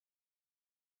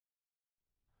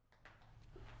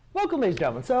Welcome, ladies and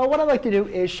gentlemen. So what I'd like to do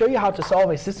is show you how to solve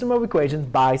a system of equations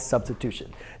by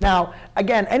substitution. Now,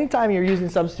 again, anytime you're using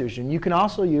substitution, you can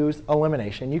also use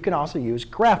elimination. You can also use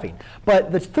graphing.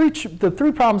 But the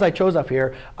three problems I chose up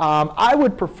here, I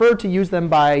would prefer to use them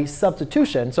by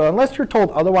substitution. So unless you're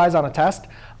told otherwise on a test,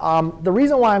 the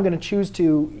reason why I'm going to choose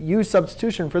to use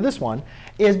substitution for this one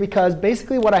is because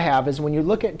basically what I have is when you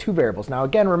look at two variables. Now,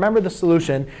 again, remember the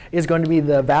solution is going to be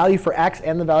the value for x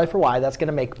and the value for y. That's going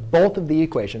to make both of the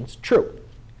equations true.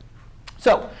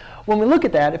 So when we look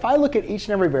at that, if I look at each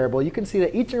and every variable, you can see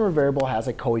that each and every variable has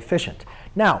a coefficient.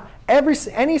 Now,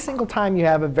 any single time you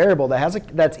have a variable that has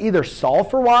that's either solved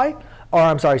for y, or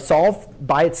I'm sorry, solved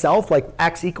by itself, like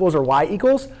x equals or y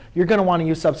equals, you're going to want to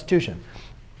use substitution.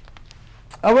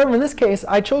 However, in this case,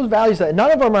 I chose values that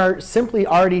none of them are simply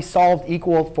already solved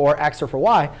equal for x or for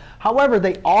y. However,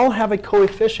 they all have a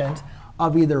coefficient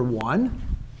of either 1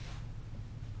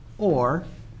 or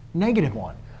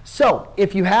 -1. So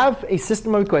if you have a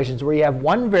system of equations where you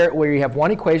have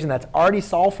one equation that's already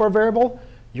solved for a variable,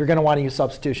 you're going to want to use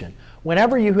substitution.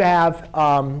 Whenever you have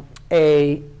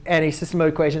a system of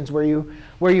equations where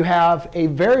you have a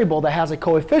variable that has a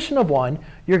coefficient of 1,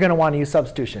 you're going to want to use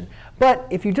substitution. But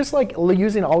if you just like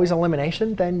using always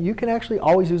elimination, then you can actually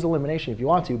always use elimination if you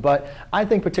want to. But I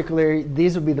think particularly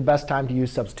these would be the best time to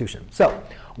use substitution. So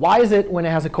why is it when it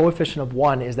has a coefficient of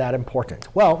 1 is that important?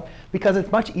 Well, because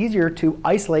it's much easier to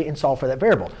isolate and solve for that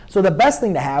variable. So the best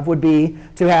thing to have would be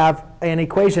to have an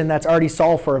equation that's already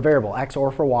solved for a variable, x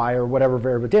or for y or whatever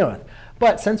variable we're dealing with.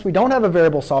 But since we don't have a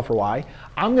variable solved for y,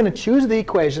 I'm going to choose the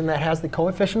equation that has the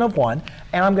coefficient of 1,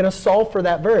 and I'm going to solve for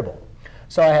that variable.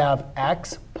 So I have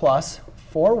x plus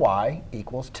 4y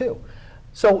equals 2.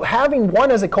 So having 1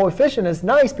 as a coefficient is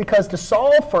nice because to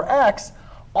solve for x,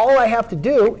 all I have to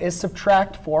do is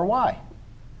subtract 4y.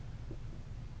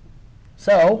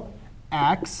 So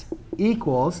x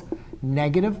equals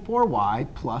 -4y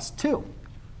plus 2.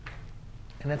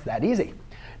 And it's that easy.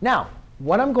 Now,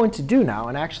 what I'm going to do now,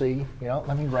 and actually,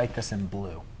 let me write this in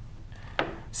blue.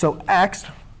 So x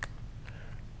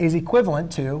is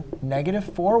equivalent to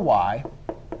 -4y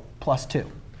plus 2.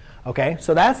 OK,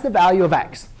 so that's the value of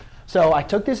x. So I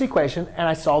took this equation and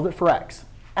I solved it for x.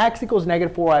 X equals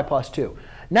 -4y plus 2.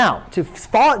 Now, to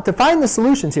find the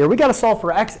solutions here, we've got to solve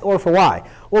for x or for y.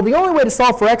 Well, the only way to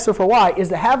solve for x or for y is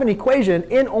to have an equation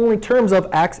in only terms of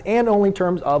x and only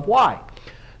terms of y.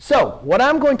 So what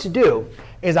I'm going to do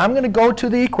is I'm going to go to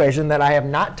the equation that I have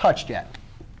not touched yet.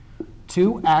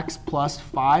 2x plus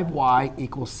 5y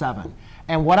equals 7.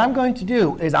 And what I'm going to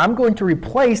do is I'm going to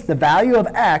replace the value of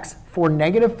x for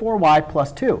 -4y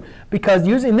plus 2. Because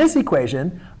using this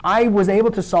equation, I was able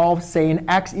to solve saying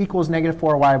x equals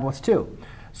 -4y plus 2.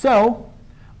 So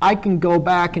I can go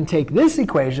back and take this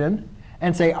equation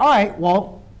and say, all right,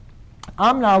 well,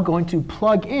 I'm now going to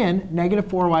plug in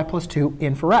 -4y plus 2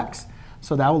 in for x.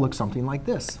 So that will look something like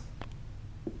this.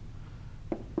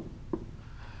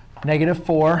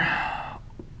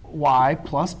 -4y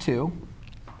plus 2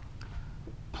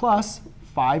 plus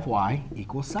 5y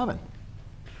equals 7.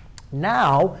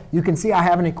 Now, you can see I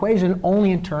have an equation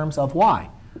only in terms of y.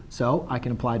 So I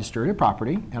can apply distributive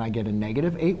property, and I get a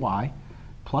 -8y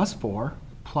plus 4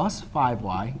 plus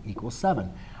 5y equals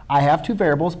 7. I have two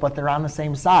variables, but they're on the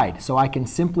same side. So I can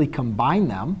simply combine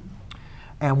them.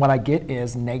 And what I get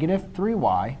is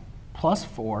 -3y plus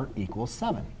 4 equals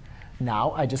 7.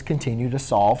 Now I just continue to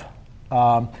solve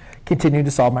my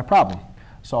problem.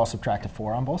 So I'll subtract a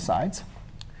 4 on both sides.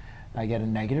 I get a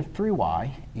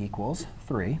 -3y equals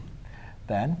 3.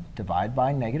 Then divide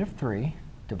by -3,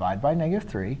 divide by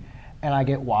 -3, and I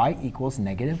get y equals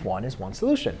 -1 is one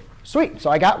solution. Sweet. So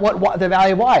I got what the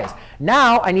value of y is.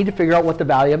 Now I need to figure out what the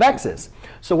value of x is.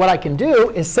 So what I can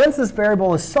do is, since this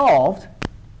variable is solved,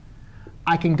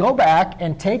 I can go back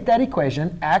and take that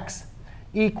equation, x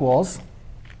equals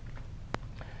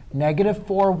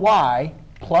 -4y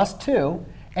plus 2.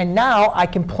 And now I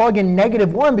can plug in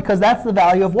 -1 because that's the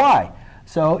value of y.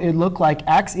 So it looked like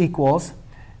x equals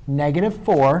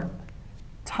 -4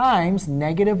 times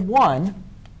 -1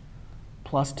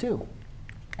 plus 2.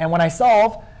 And when I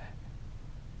solve,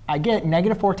 I get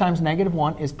 -4 times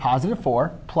 -1 is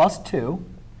 +4 plus 2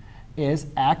 is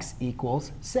x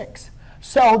equals 6.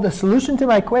 So the solution to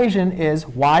my equation is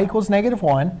y equals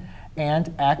 -1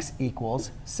 and x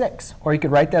equals 6. Or you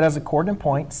could write that as a coordinate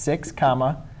point, 6,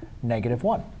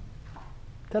 -1.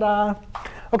 Ta-da!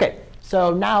 OK,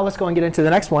 so now let's go and get into the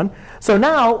next one. So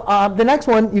now the next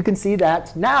one, you can see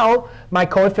that now my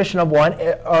coefficient of 1,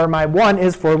 or my 1,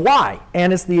 is for y.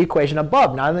 And it's the equation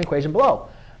above, not the equation below.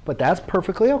 But that's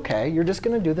perfectly OK. You're just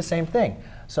going to do the same thing.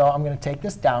 So I'm going to take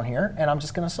this down here, and I'm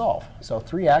just going to solve. So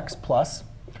 3x plus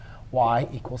y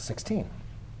equals 16.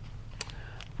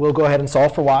 We'll go ahead and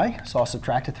solve for y. So I'll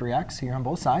subtract a 3x here on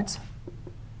both sides.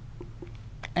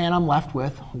 And I'm left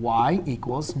with y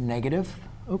equals negative,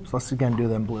 oops, let's again do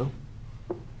them blue.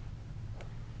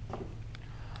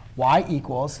 Y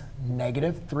equals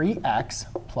negative 3x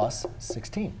plus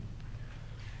 16.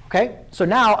 OK, so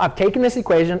now I've taken this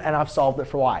equation and I've solved it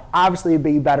for y. Obviously, it'd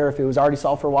be better if it was already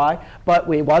solved for y,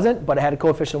 but it wasn't. But it had a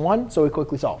coefficient of 1, so we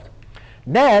quickly solved.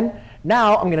 Then,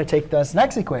 now I'm going to take this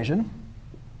next equation,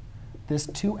 this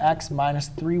 2x minus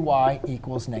 3y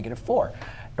equals negative 4.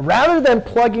 Rather than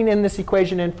plugging in this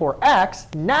equation in for x,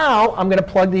 now I'm going to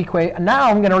plug the equation. Now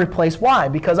I'm going to replace y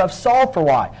because I've solved for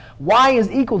y. Y is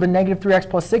equal to negative 3x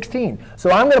plus 16. So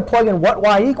I'm going to plug in what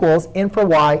y equals in for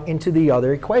y into the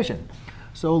other equation.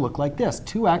 So it'll look like this: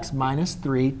 2x minus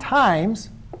 3 times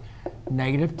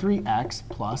negative 3x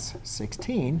plus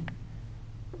 16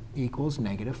 equals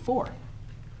negative 4.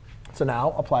 So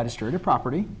now apply distributive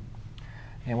property.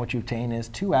 And what you obtain is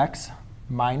 2x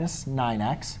minus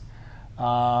 9x.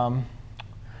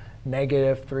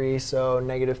 Negative 3, so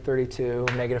negative 32,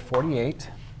 negative 48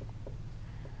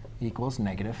 equals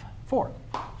negative 4.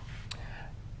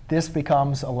 This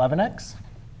becomes 11x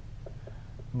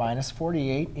minus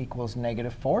 48 equals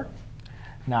negative 4.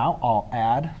 Now I'll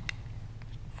add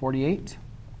 48 to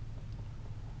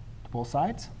both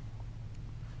sides.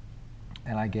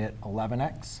 And I get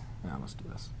 11x. Now let's do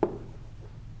this.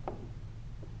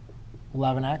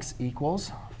 11x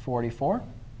equals 44.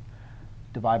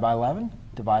 Divide by 11,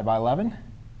 divide by 11,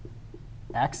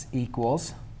 x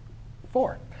equals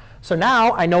 4. So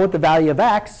now I know what the value of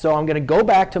x, so I'm going to go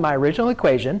back to my original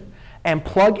equation and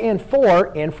plug in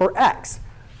 4 in for x.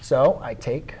 So I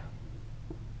take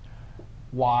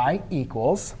y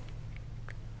equals,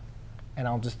 and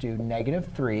I'll just do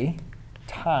negative 3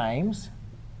 times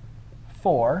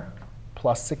 4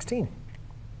 plus 16.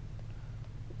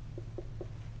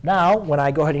 Now, when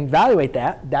I go ahead and evaluate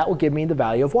that, that will give me the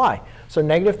value of y. So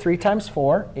negative 3 times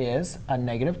 4 is a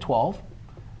negative 12,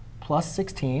 plus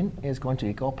 16 is going to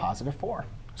equal positive 4.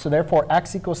 So therefore,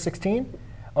 x equals 16,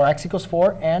 or x equals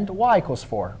 4, and y equals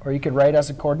 4. Or you could write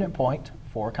as a coordinate point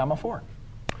 4, 4. All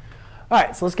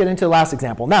right, so let's get into the last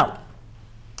example. Now,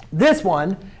 this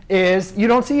one is, you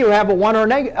don't see you have a 1 or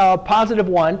a positive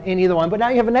 1 in either one, but now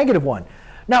you have a negative 1.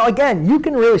 Now, again, you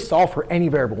can really solve for any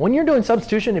variable. When you're doing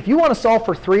substitution, if you want to solve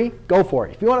for 3, go for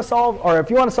it. If you want to solve, or if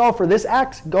you want to solve for this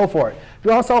x, go for it. If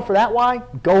you want to solve for that y,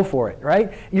 go for it,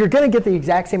 right? You're going to get the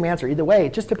exact same answer either way.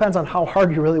 It just depends on how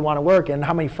hard you really want to work and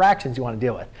how many fractions you want to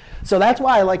deal with. So that's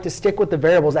why I like to stick with the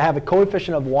variables that have a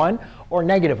coefficient of 1 or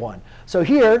negative 1. So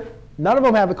here, none of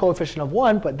them have a coefficient of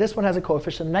 1, but this one has a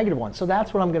coefficient of negative 1. So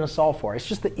that's what I'm going to solve for. It's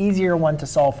just the easier one to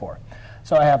solve for.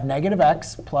 So I have negative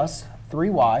x plus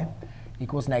 3y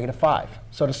equals negative 5.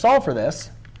 So to solve for this,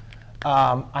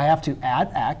 I have to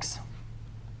add x.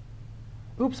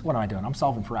 Oops, what am I doing? I'm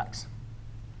solving for x.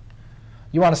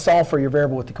 You want to solve for your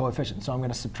variable with the coefficient. So I'm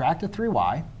going to subtract the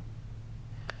 3y.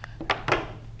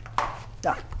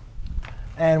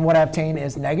 And what I obtain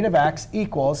is negative x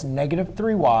equals negative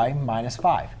 3y minus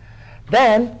 5.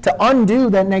 Then, to undo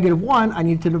that negative 1, I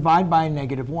need to divide by a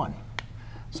negative 1.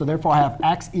 So therefore, I have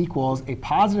x equals a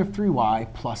positive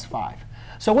 3y plus 5.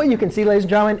 So what you can see, ladies and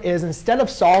gentlemen, is instead of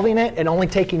solving it and only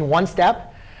taking one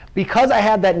step, because I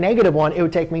had that negative 1, it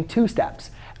would take me 2 steps.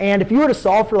 And if you were to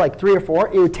solve for like 3 or 4,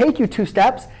 it would take you 2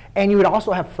 steps, and you would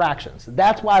also have fractions.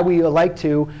 That's why we like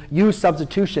to use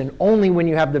substitution only when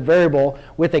you have the variable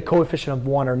with a coefficient of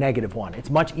 1 or negative 1.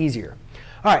 It's much easier.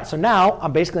 All right, so now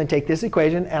I'm basically going to take this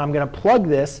equation, and I'm going to plug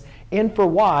this in for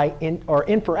y, or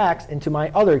in for x, into my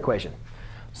other equation.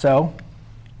 So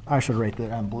I should write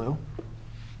that on blue.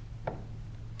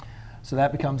 So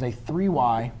that becomes a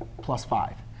 3y plus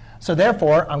 5. So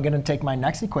therefore, I'm going to take my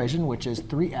next equation, which is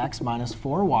 3x minus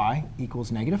 4y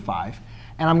equals negative 5.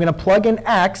 And I'm going to plug in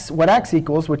x, what x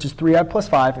equals, which is 3y plus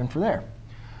 5, in for there.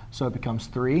 So it becomes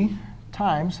 3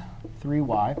 times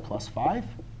 3y plus 5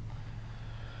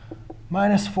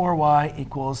 minus 4y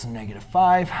equals negative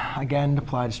 5. Again,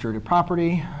 apply distributive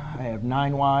property. I have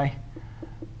 9y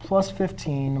plus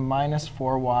 15 minus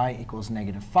 4y equals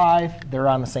negative 5. They're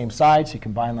on the same side, so you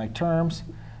combine like terms.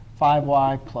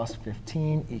 5y plus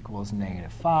 15 equals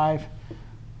negative 5.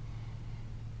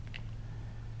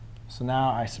 So now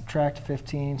I subtract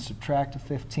 15, subtract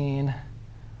 15.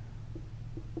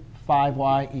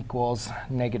 5y equals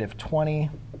negative 20.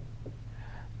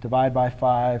 Divide by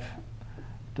 5.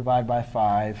 Divide by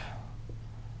 5.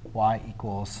 Y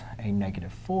equals a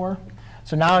negative 4.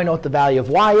 So now I know what the value of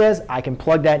y is. I can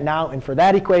plug that now in for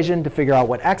that equation to figure out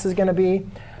what x is going to be.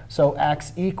 So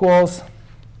x equals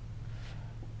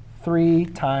 3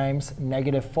 times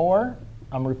negative 4.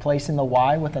 I'm replacing the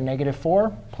y with a negative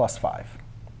 4 plus 5.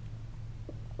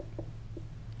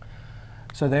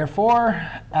 So therefore,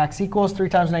 x equals 3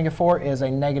 times negative 4 is a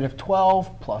negative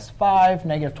 12 plus 5.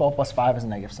 Negative 12 plus 5 is a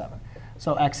negative 7.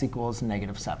 So x equals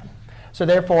negative 7. So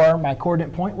therefore, my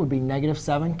coordinate point would be negative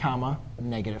 7 comma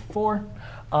negative 4.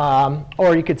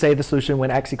 Or you could say the solution when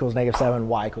x equals negative 7,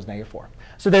 y equals negative 4.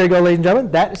 So there you go, ladies and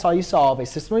gentlemen. That is how you solve a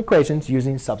system of equations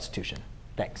using substitution.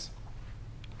 Thanks.